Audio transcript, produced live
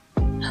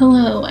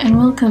Hello and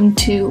welcome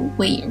to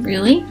Wait,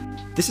 Really?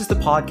 This is the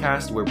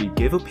podcast where we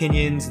give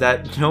opinions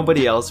that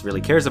nobody else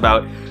really cares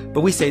about,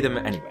 but we say them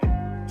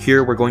anyway.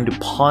 Here we're going to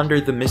ponder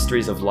the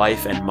mysteries of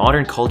life and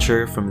modern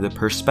culture from the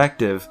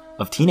perspective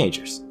of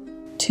teenagers.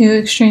 Two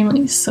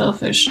extremely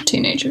selfish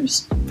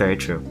teenagers. Very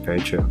true, very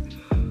true.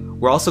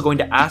 We're also going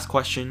to ask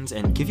questions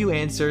and give you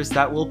answers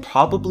that will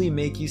probably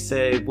make you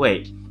say,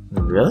 wait,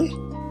 really?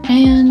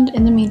 And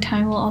in the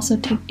meantime, we'll also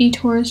take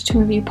detours to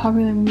review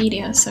popular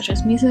media such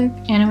as music,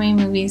 anime,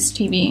 movies,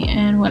 TV,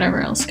 and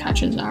whatever else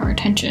catches our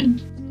attention.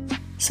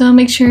 So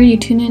make sure you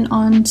tune in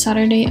on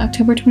Saturday,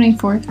 October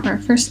 24th for our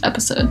first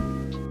episode.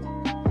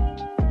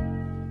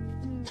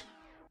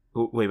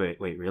 Wait,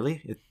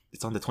 really?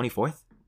 It's on the 24th?